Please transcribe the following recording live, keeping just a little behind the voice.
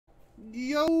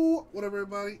Yo, what up,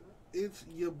 everybody? It's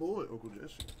your boy, Uncle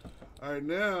Jesse. All right,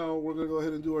 now we're going to go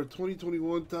ahead and do our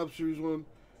 2021 Top Series 1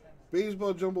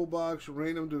 Baseball Jumbo Box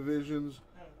Random Divisions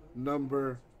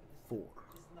number 4.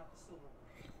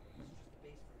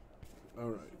 All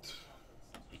right.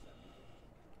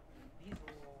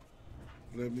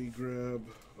 Let me grab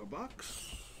a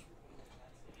box.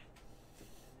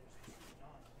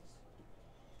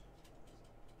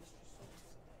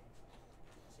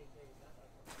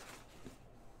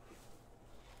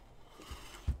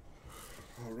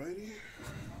 Alrighty.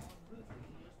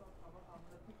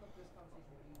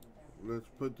 Let's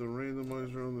put the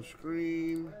randomizer on the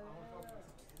screen.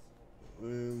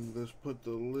 And let's put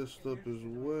the list up as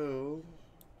well.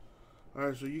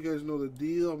 Alright, so you guys know the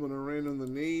deal. I'm going to random the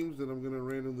names, then I'm going to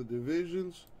random the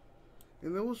divisions.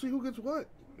 And then we'll see who gets what.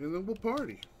 And then we'll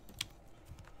party.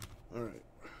 Alright.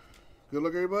 Good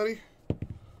luck, everybody.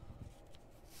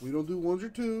 We don't do ones or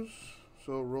twos.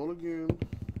 So roll again.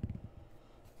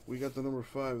 We got the number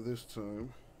 5 this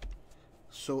time.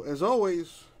 So, as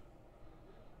always,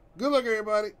 good luck,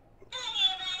 everybody.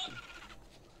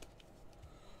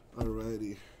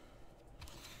 Alrighty.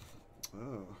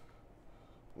 Oh.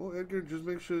 Well, Edgar, just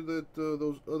make sure that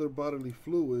those other bodily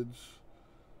fluids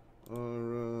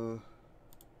are,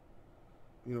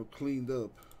 cleaned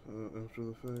up after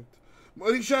the fact.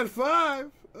 Money shot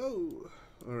 5! Oh.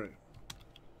 Alright.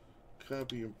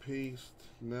 Copy and paste.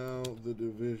 Now the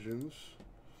divisions.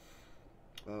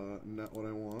 Not what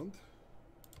I want.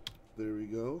 There we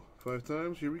go. 5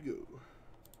 times. Here we go.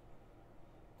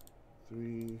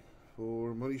 3,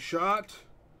 4. Money shot.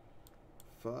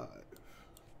 5.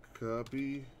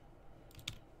 Copy.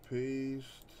 Paste.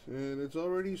 And it's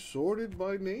already sorted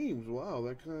by names. Wow,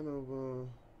 that kind of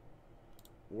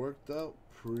worked out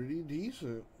pretty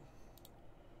decent.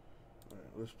 Alright,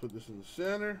 let's put this in the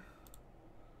center.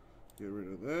 Get rid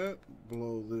of that.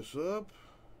 Blow this up.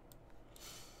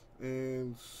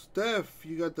 And Steph,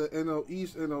 you got the NL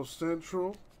East, NL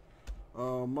Central.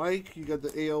 Mike, you got the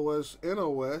AOS,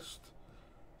 NL West.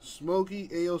 Smokey,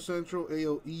 AO Central,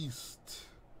 AO East.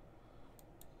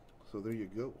 So there you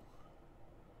go.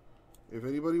 If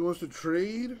anybody wants to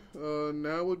trade,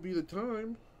 now would be the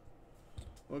time.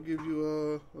 I'll give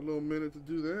you a little minute to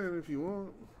do that if you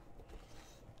want.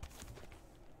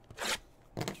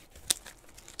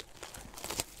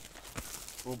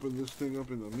 Open this thing up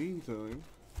in the meantime.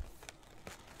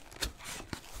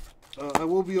 I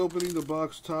will be opening the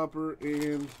box topper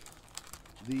and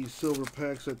the silver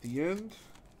packs at the end.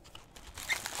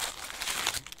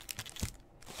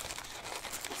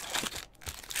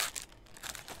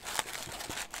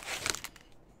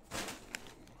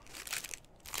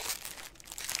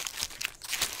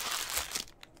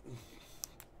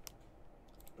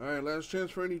 Alright, last chance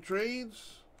for any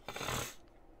trades.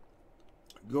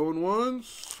 Going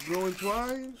once, going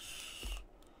twice.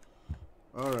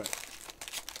 Alright.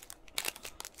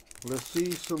 Let's see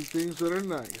some things that are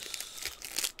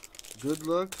nice. Good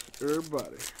luck,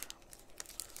 everybody.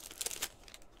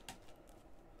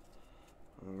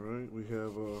 Alright, we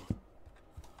have a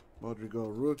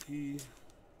Madrigal rookie.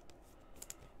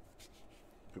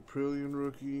 Caprillion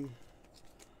rookie.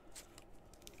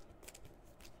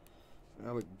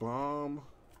 Alec Baum.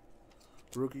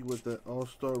 Rookie with that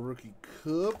All-Star Rookie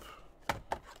Cup.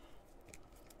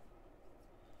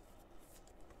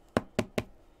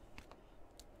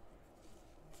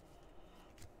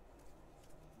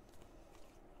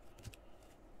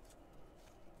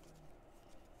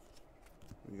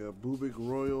 We got Bubik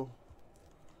Royal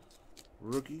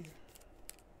rookie.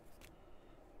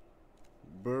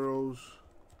 Burrows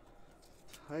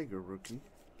Tiger rookie.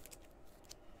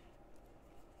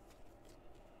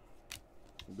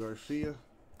 Garcia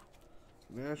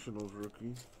Nationals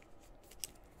rookie.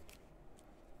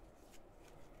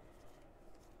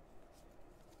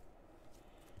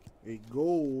 A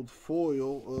gold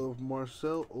foil of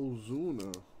Marcell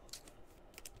Ozuna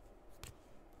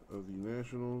of the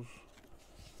Nationals.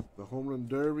 The Home Run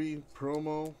Derby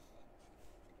promo.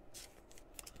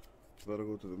 That'll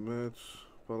go to the Mets.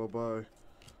 Followed by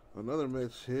another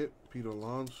Mets hit, Pete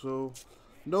Alonso.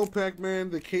 No Pac-Man.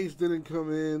 The case didn't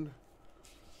come in,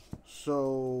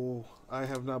 so I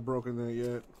have not broken that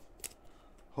yet.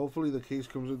 Hopefully the case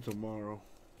comes in tomorrow.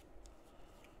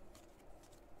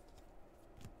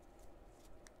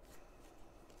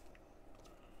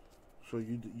 So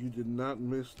you did not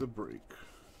miss the break.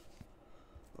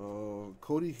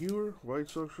 Cody Heuer, White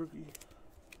Sox rookie.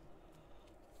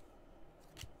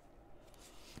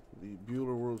 The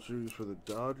Buehler World Series for the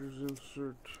Dodgers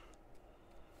insert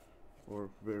or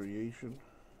variation.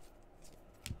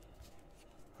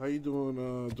 How you doing,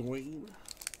 Dwayne?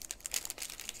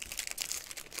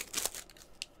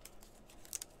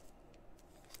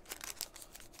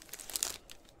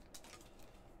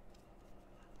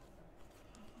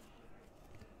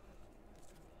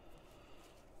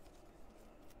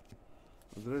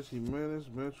 Andres Jimenez,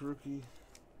 Mets rookie.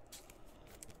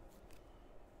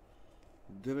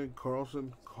 Dylan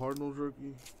Carlson, Cardinals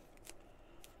rookie.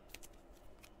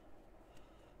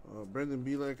 Brendan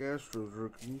Bielak, Astros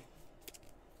rookie.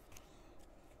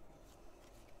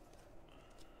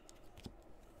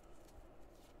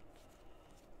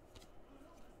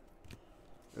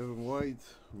 Evan White,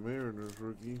 Mariners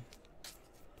rookie.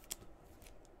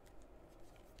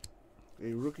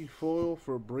 A rookie foil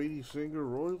for Brady Singer,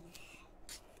 Royals.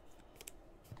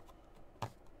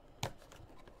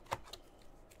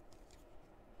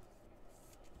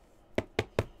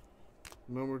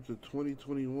 Number to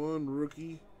 2021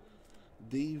 rookie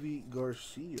Davy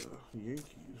Garcia, Yankees.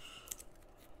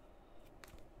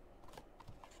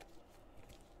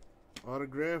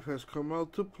 Autograph has come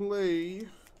out to play.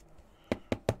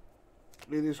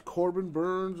 It is Corbin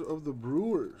Burns of the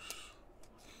Brewers.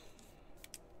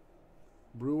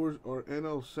 Brewers are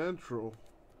NL Central.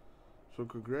 So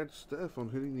congrats, Steph, on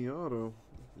hitting the auto.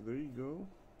 There you go.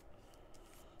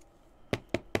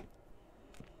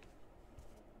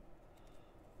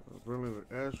 Verlander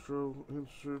Astro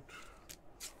insert.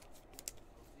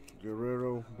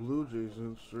 Guerrero Blue Jays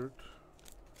insert.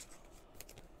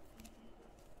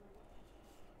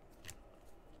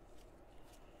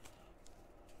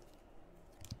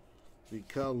 The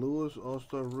Cal Lewis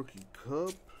All-Star Rookie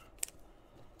Cup.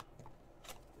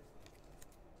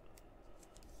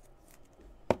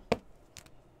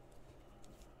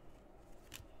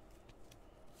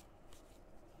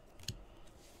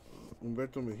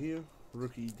 Humberto Mejia,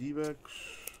 Rookie D-backs.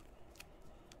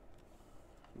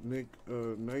 Nick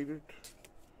Neidert,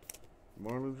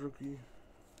 Marlins rookie.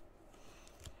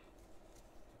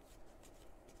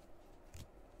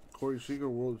 Corey Seager,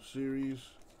 World Series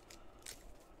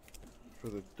for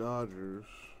the Dodgers.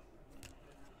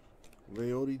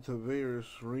 Leody Taveras,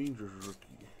 Rangers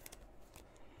rookie.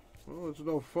 Well, it's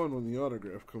no fun when the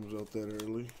autograph comes out that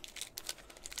early.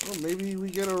 Well, maybe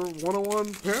we get a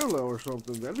 101 parallel or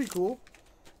something. That'd be cool.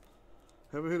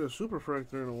 Haven't hit a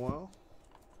Superfractor in a while.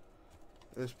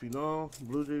 Espinal,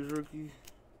 Blue Jays rookie.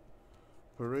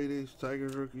 Paredes,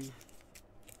 Tigers rookie.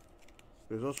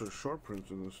 There's also short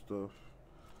prints in this stuff.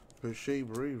 Pache,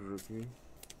 Braves rookie.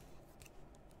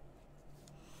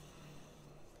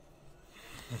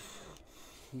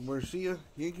 Marcia,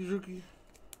 Yankees rookie.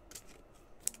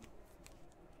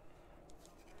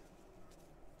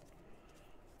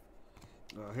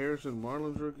 Harrison,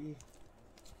 Marlins rookie.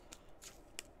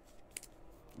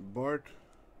 Bart,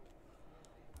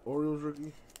 Orioles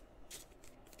rookie.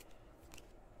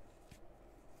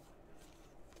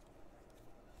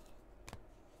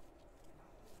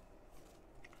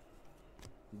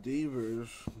 Devers,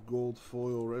 gold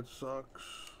foil, Red Sox.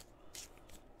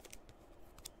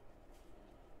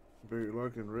 Barry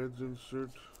Larkin, Reds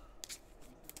insert.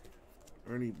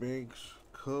 Ernie Banks,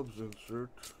 Cubs insert.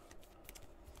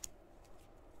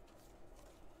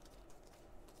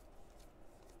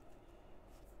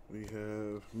 We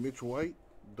have Mitch White,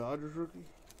 Dodgers rookie.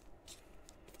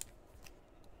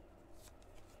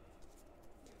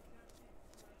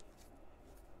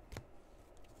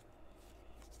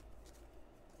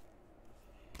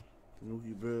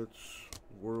 Mookie Betts,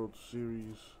 World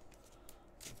Series,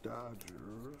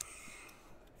 Dodgers.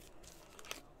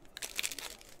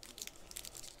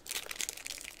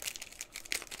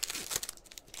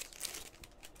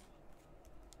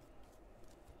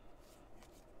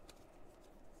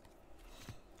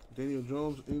 Daniel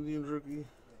Jones, Indians rookie.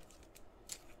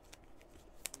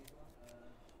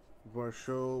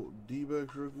 Varsho,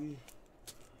 D-backs rookie.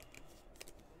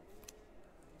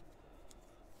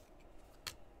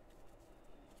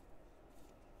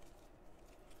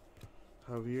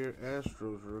 Javier,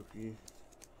 Astros rookie.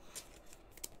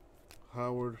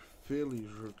 Howard, Phillies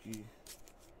rookie.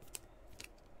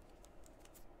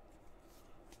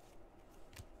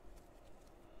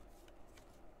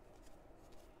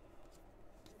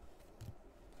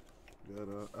 Got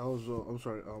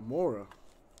Almora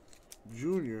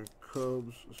Jr.,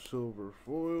 Cubs silver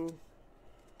foil.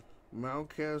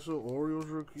 Mountcastle, Orioles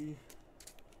rookie.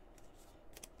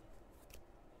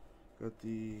 Got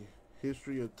the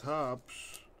History of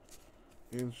Topps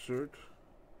insert.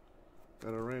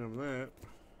 Gotta random that.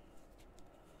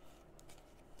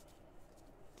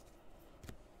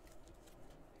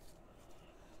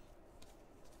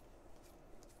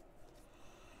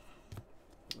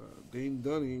 Dane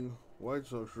Dunning, White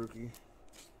Sox rookie.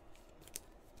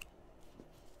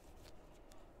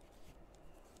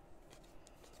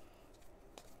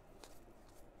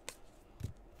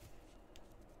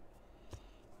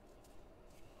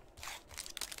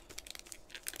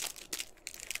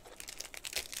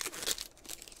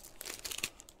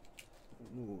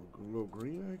 A little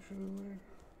green action in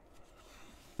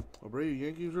there. Abreu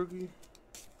Yankees rookie.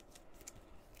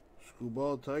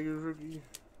 Screwball Tigers rookie.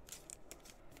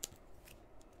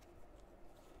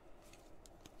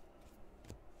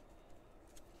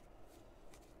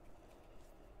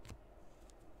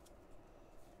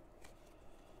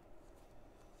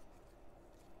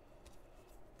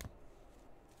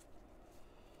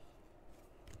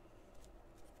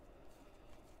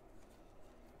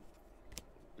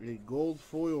 A gold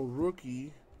foil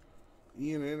rookie,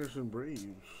 Ian Anderson Braves.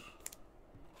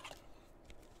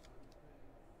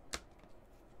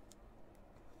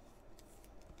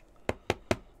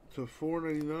 To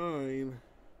 499,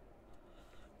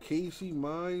 Casey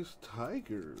Mize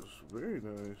Tigers. Very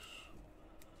nice.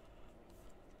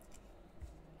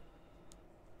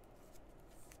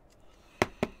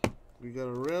 We got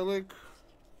a relic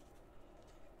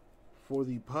for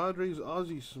the Padres,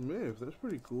 Ozzie Smith. That's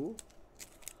pretty cool.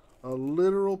 A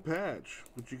literal patch,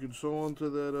 but you can sew onto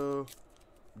that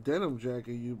denim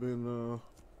jacket you've been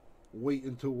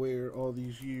waiting to wear all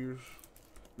these years.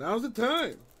 Now's the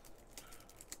time.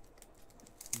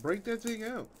 Break that thing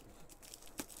out.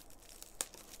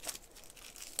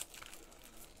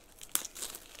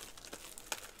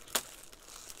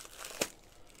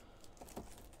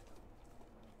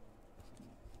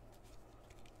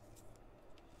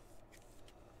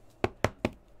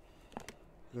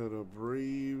 Got a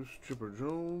Braves, Chipper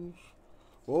Jones.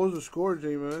 What was the score,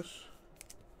 JMS?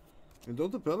 And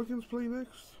don't the Pelicans play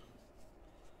next?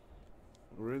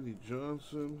 Randy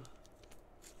Johnson.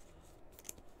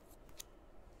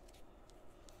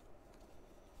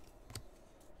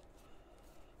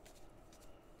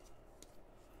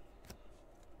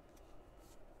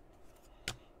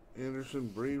 Anderson,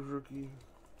 Braves rookie.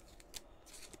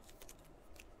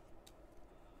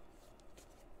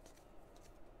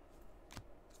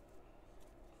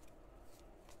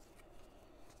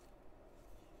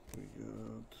 We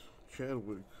got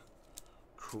Chadwick,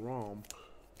 Crump,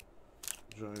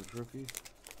 Giants rookie.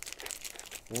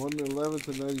 111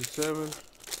 to 97.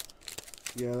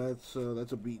 Yeah, that's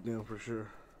a beatdown for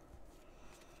sure.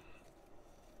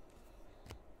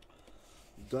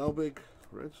 Dalbec,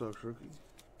 Red Sox rookie.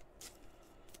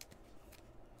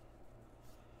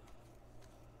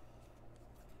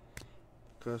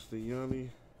 Castellani,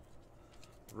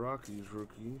 Rockies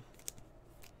rookie.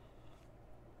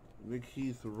 Nick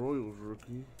Heath, Royals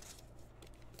rookie.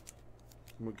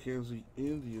 Mackenzie,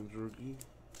 Indians rookie.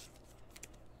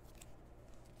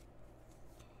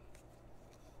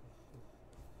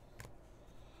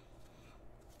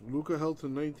 Luka held to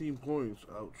 19 points.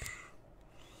 Ouch.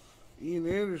 Ian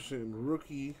Anderson,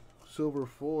 rookie, silver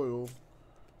foil,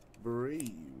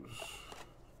 Braves.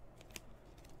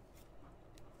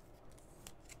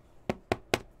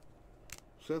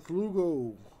 Seth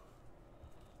Lugo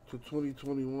to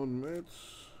 2021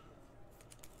 Mets.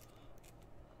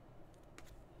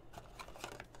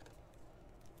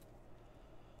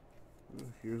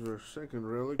 Here's our second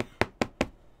relic.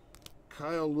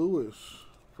 Kyle Lewis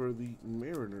for the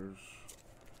Mariners.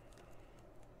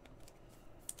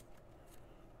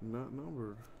 Not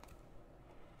numbered.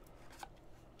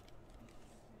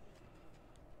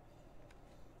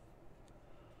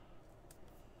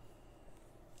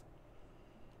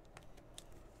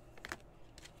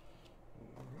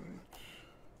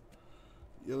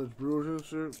 Yelich Brewers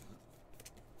insert.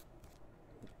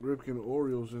 Ripken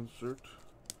Orioles insert.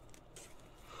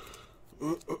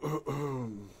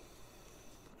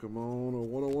 Come on, a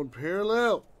 101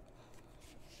 parallel.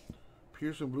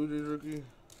 Pearson Blue Jays rookie.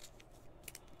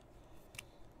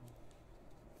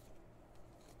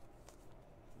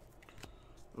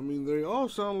 I mean, they all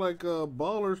sound like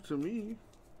ballers to me.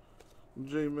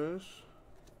 J-Mess.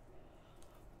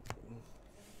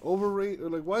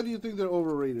 Overrated? Like, why do you think they're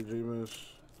overrated, J-Mess?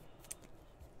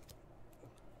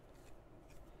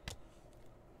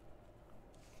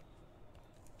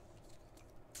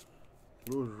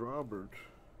 Lewis Robert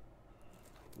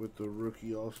with the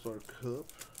Rookie All-Star Cup.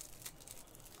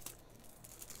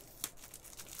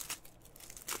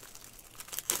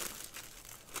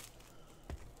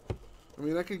 I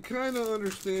mean, I can kind of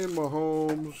understand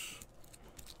Mahomes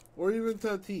or even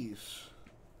Tatis.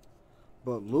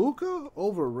 But Luka?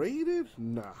 Overrated?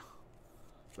 Nah.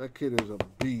 That kid is a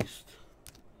beast.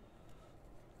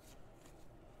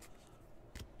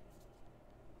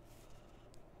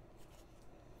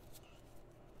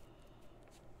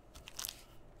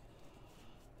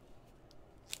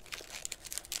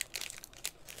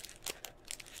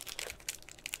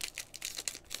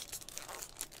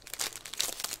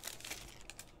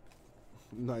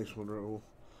 Nice one, Raul.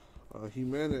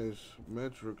 Jimenez,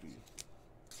 Mets rookie.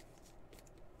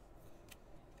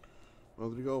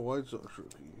 Rodrigo, White Sox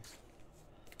rookie.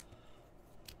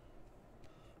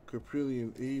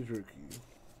 Caprillion, A's rookie.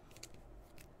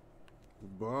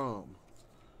 Bomb.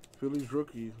 Phillies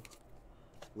rookie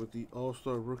with the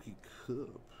All-Star Rookie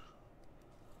Cup.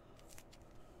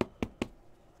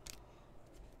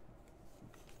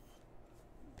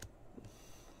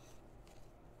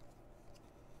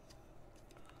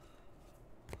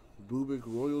 Bubic,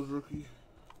 Royals rookie.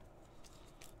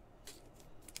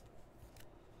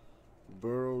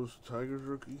 Burrows, Tigers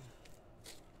rookie.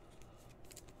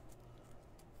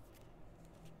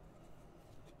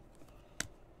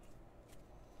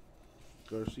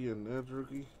 Garcia, Nats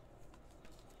rookie.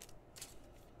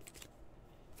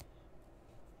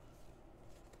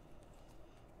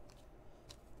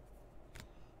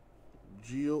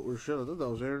 Gio Urshela. I thought that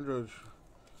was Aaron Judge,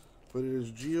 but it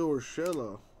is Gio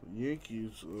Urshela.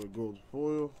 Yankees gold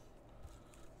foil.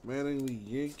 Mattingly,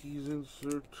 Yankees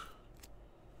insert.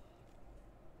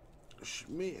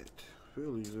 Schmidt,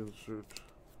 Phillies insert.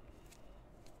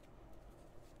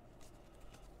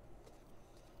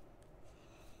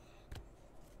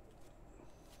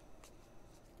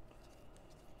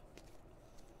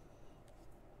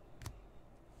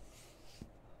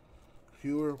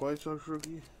 Hewer, White Sox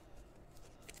rookie.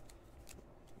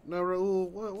 Now, Raul,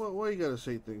 why you gotta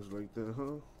say things like that,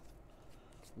 huh?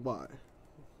 Why?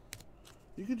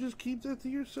 You could just keep that to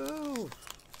yourself.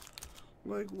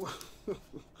 Like, what?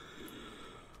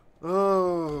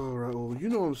 Oh, Raul, you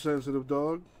know I'm sensitive,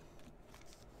 dog.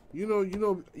 You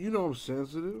know I'm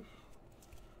sensitive.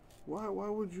 Why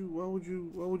would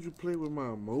you play with my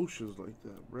emotions like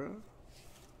that, bruh?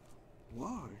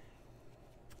 Why?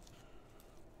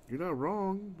 You're not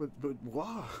wrong, but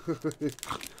why?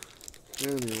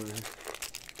 Anyway.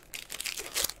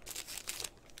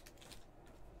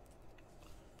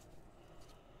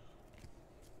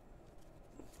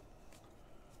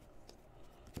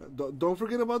 Don't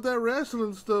forget about that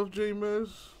wrestling stuff, J-Mez.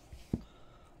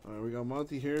 Alright, we got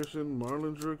Monty Harrison,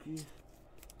 Marlins rookie.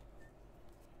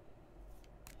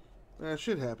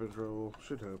 Shit happens, Raul.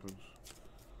 Shit happens.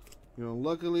 You know,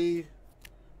 luckily,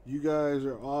 you guys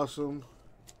are awesome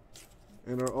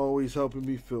and are always helping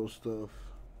me fill stuff.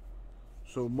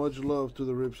 So much love to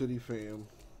the Rip City fam.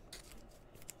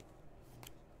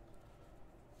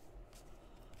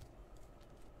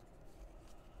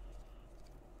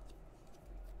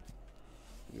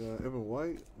 Evan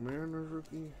White, Mariners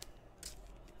rookie.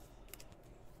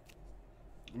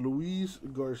 Luis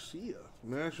Garcia,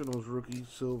 Nationals rookie,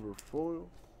 silver foil.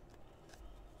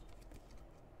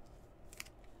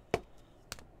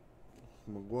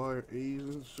 McGuire,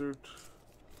 A's insert.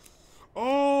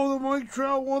 Oh, the Mike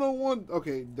Trout 101.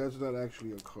 Okay, that's not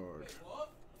actually a card. Wait, what?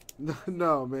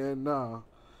 No, man, nah.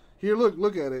 Here,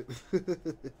 look at it.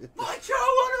 Mike Trout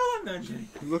 101.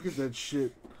 Look at that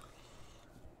shit.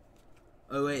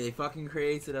 Oh wait, they fucking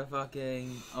created a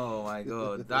fucking... Oh my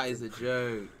god, that is a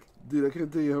joke. Dude, I can't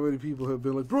tell you how many people have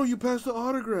been like, bro, you passed the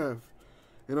autograph.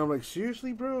 And I'm like,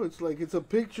 seriously, bro? It's like, it's a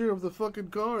picture of the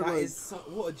fucking card. That like, is so,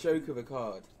 what a joke of a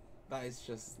card. That is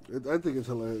just... I think it's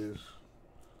hilarious.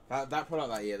 That product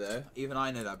that year, though, even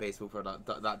I know that baseball product,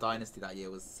 that Dynasty that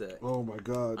year was sick. Oh my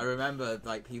god. I remember,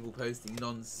 like, people posting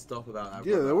non-stop about that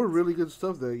Yeah, product. there were really good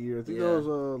stuff that year. I think that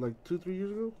was, like, 2-3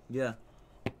 years ago? Yeah.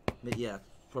 Yeah,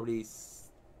 probably...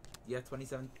 Yeah,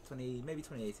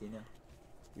 2018, yeah.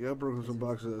 Yeah, I broke some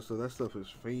boxes of that stuff. That stuff is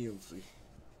fancy.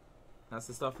 That's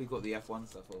the stuff we got the F1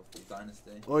 stuff of, the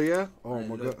Dynasty. Oh, yeah? Oh,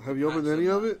 my god. Have you opened any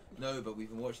of it? No, but we've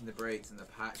been watching the breaks, and the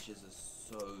patches are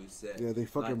so sick. Yeah, they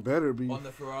fucking better be. On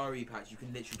the Ferrari patch, you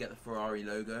can literally get the Ferrari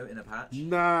logo in a patch.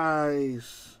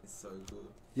 Nice. It's so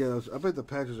cool. Yeah, I bet the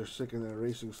patches are sick in that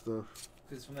racing stuff.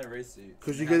 Because it's from their race suits.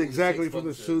 Because you get exactly from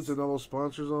the suits and all those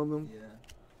sponsors on them. Yeah.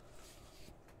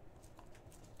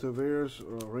 Tavares,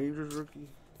 Rangers rookie.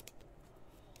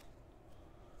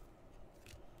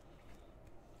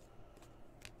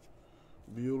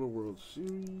 Bueller World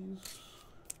Series.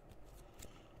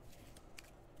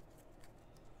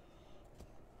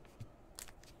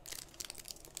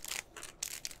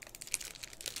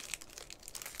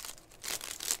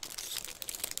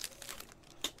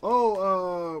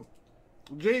 Oh,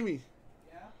 Jamie.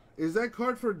 Yeah? Is that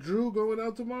card for Drew going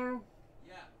out tomorrow?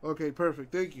 Yeah. Okay,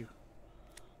 perfect. Thank you.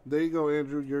 There you go,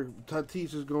 Andrew. Your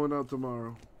Tatis is going out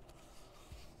tomorrow.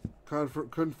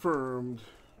 Confirmed.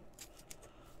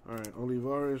 All right,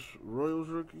 Olivares, Royals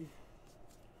rookie.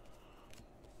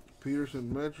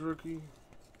 Peterson, Mets rookie.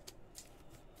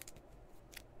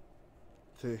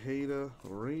 Tejeda,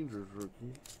 Rangers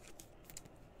rookie.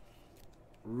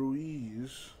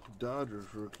 Ruiz,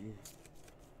 Dodgers rookie.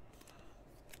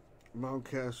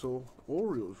 Mountcastle,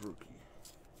 Orioles rookie.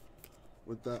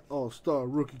 with that All-Star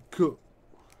Rookie Cup.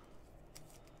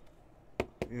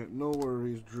 Yeah, no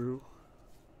worries, Drew.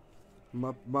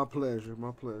 My pleasure,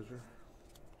 my pleasure.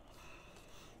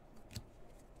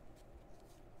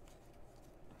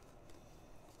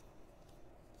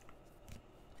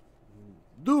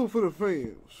 Do it for the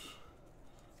fans.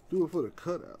 Do it for the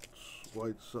cutouts.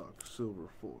 White Sox silver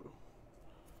foil.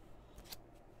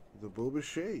 The Bo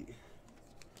Bichette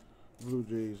Blue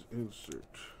Jays insert.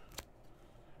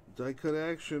 Die cut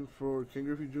action for Ken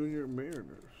Griffey Jr. Mariners.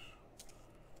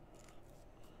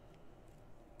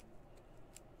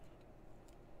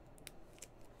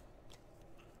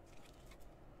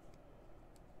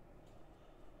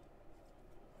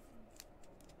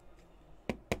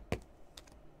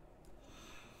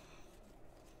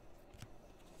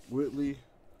 Whitley,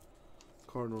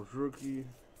 Cardinals rookie.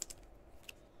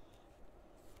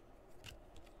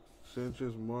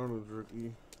 Sanchez, Marlins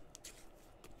rookie.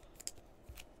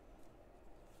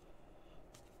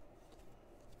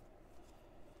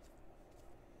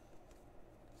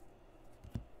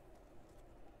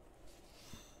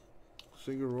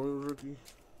 Singer, Royals rookie.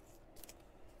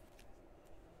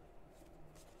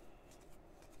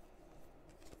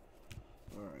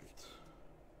 All right.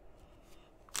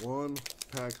 One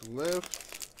pack left.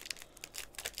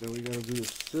 Then we gotta do the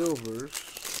silvers.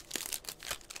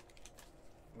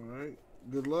 Alright,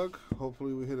 good luck.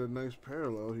 Hopefully we hit a nice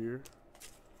parallel here.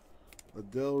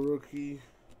 Adele rookie.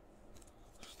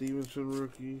 Stevenson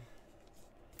rookie.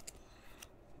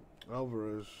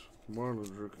 Alvarez,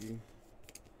 Marlins rookie.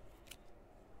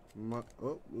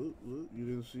 Oh, look, you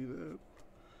didn't see that.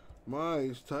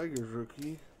 Mize, Tigers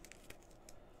rookie.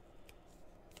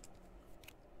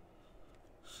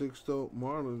 Sixto,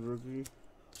 Marlins rookie.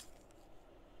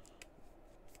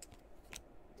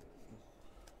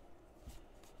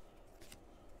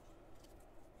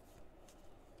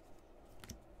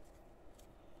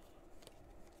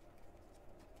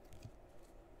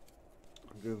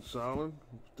 Gonsolin,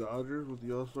 Dodgers with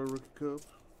the All-Star Rookie Cup.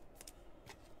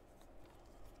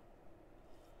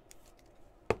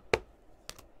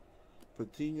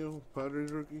 Patino,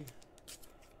 Padres rookie.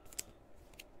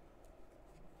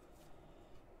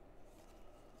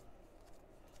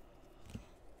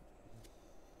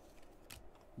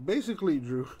 Basically,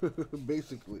 Drew.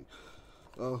 Basically.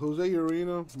 Jose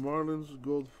Urena, Marlins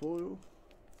gold foil.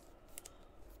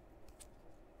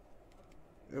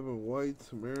 Evan White,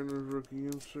 Mariners rookie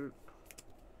insert.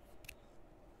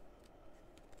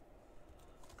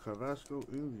 Carrasco,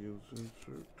 Indians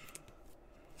insert.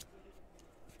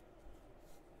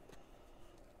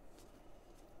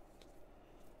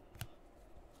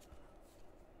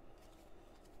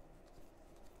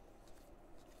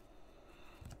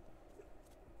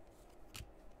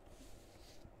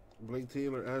 Blake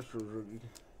Taylor, Astros rookie.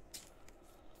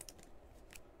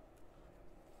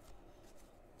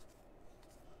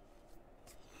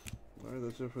 Alright,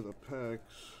 that's it for the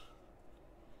packs.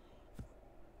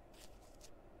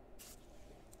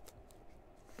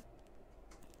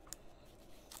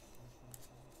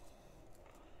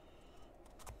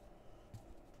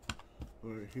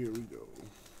 Alright, here we go.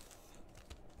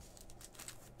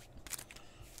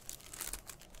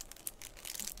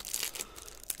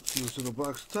 See what's in the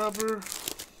box topper.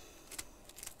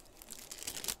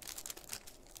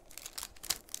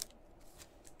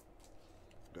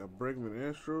 Got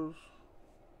Bregman Astros.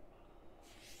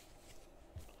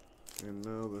 And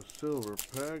now the silver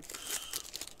packs.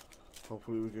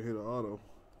 Hopefully we can hit an auto.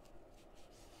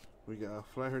 We got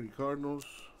Flaherty Cardinals.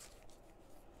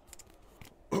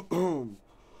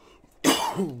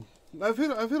 I've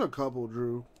hit a couple,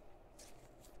 Drew.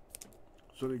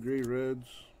 Sonny Gray Reds.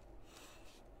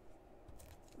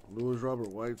 Louis Robert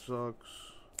White Sox.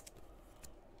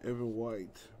 Evan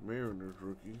White Mariners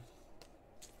rookie.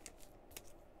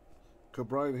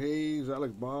 Cabrian Hayes,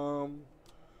 Alec Baum.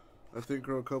 I think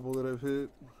are a couple that I've hit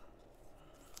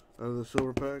out of the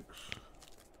silver packs.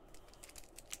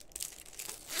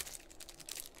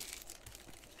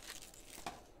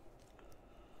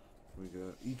 We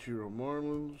got Ichiro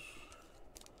Marlins.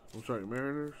 I'm sorry,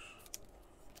 Mariners.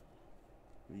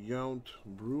 Yount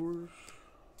Brewers.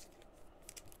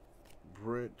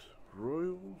 Brett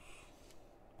Royals.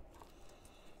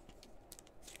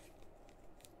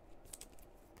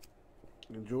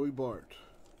 And Joey Bart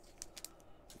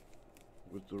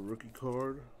with the rookie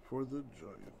card for the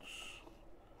Giants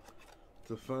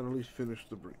to finally finish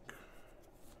the break.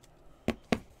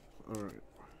 Alright.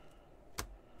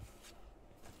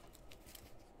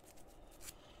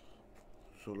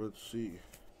 So let's see.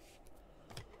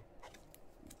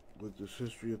 With this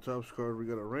History of Topps card, we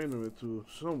got to random it to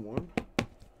someone.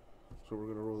 So we're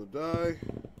going to roll the die.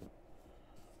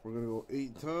 We're going to go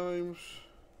 8 times.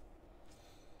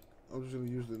 I'm just going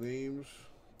to use the names,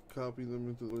 copy them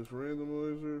into the list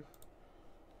randomizer.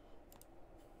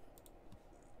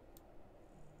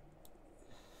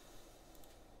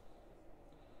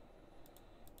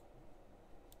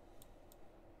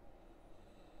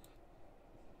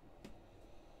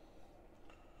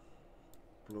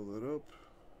 Blow that up.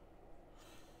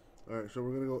 Alright, so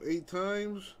we're going to go 8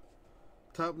 times.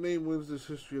 Top name wins this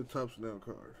History of Topps Now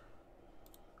card.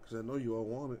 Because I know you all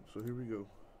want it, so here we go.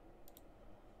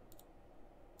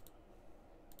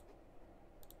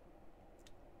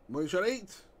 Money shot 8.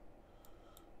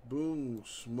 Boom,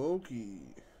 Smokey.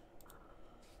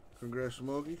 Congrats,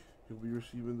 Smokey. You'll be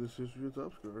receiving this History of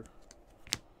Topps card.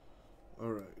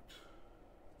 Alright.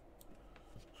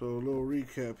 So a little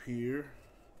recap here.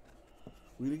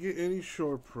 We didn't get any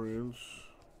short prints.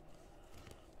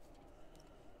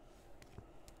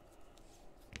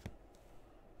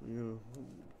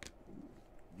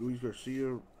 Luis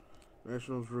Garcia,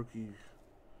 Nationals rookie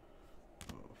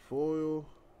foil.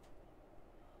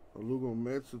 A Lugo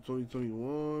Mets of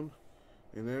 2021.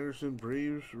 An Anderson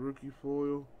Braves rookie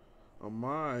foil. A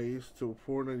Mize to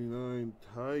 499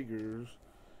 Tigers.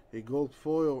 A gold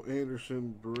foil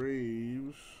Anderson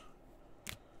Braves.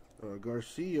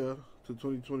 Garcia to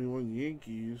 2021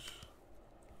 Yankees.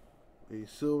 A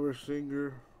Silver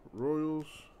Singer Royals.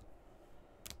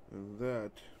 And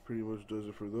that pretty much does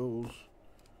it for those.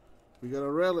 We got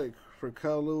a relic for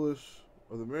Kyle Lewis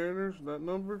of the Mariners, not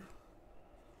numbered.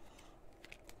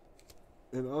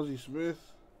 And Ozzie Smith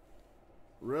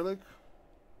relic,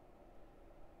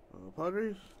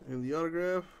 Padres. And the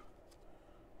autograph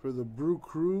for the Brew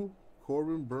Crew,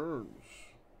 Corbin Burns.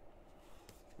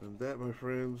 And that, my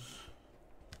friends,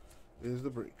 is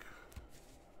the break.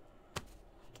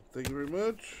 Thank you very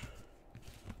much.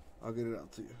 I'll get it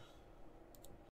out to you.